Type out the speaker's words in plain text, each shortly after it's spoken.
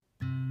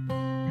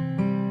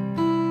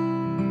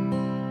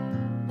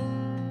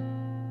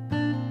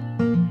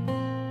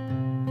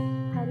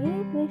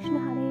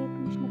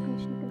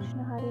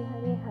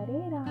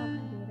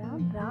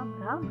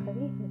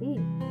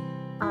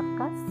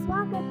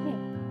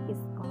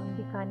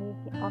गाने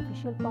के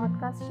official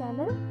podcast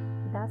channel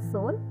the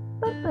soul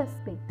purpose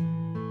पे।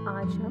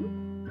 आज हम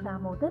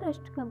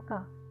दामोदराष्टकम का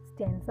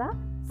स्टैंजा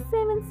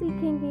 7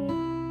 सीखेंगे।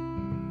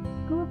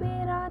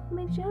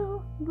 कुबेरात्मजो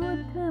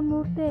बुद्ध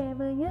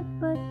मूर्तेव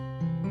यत्पत्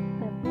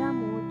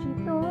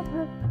तव्यामोचितो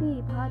भक्ति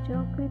भाजो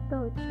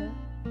कृतो च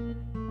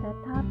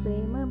तथा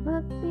प्रेम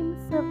भक्तिं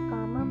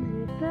सकामं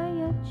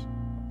निप्रयच्छ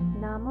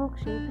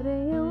नामोक्षे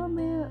त्रयो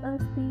में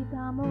अस्ति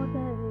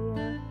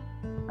दामोदर्य।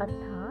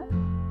 अर्थात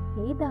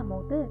हे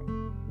दामोदर,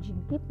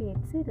 जिनके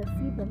पेट से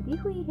रस्सी बंधी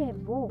हुई है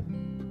वो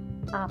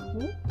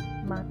आपने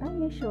माता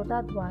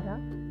यशोदा द्वारा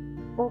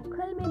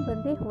ओखल में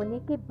बंधे होने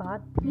के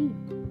बाद भी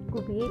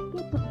कुबेर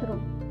के पुत्रों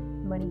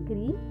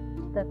मणिग्रीव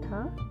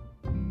तथा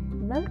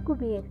नल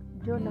कुबेर,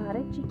 जो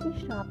नारद जी के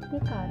श्राप के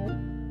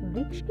कारण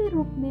वृक्ष के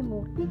रूप में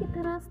मूर्ति की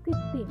तरह स्थित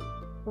थे,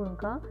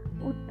 उनका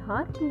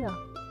उद्धार किया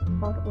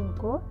और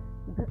उनको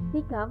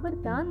भक्ति का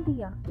वरदान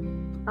दिया।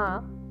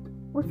 आप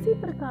उसी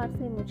प्रकार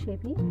से मुझे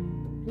भी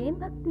प्रेम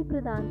भक्ति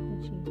प्रदान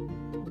कीजिए।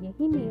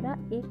 यही मेरा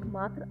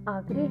एकमात्र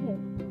आग्रह है।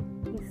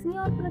 किसी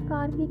और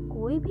प्रकार की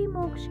कोई भी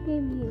मोक्ष के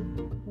लिए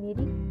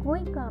मेरी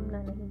कोई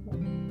कामना नहीं है।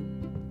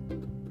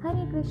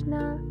 Hare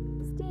Krishna.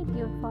 Stay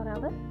tuned for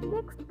our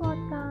next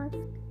podcast.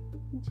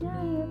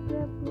 जय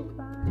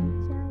प्रभुपाद,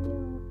 जय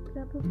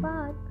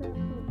प्रभुपाद,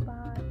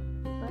 प्रभुपाद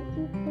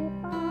पतित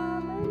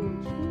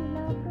पावन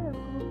श्रीला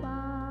प्रभु।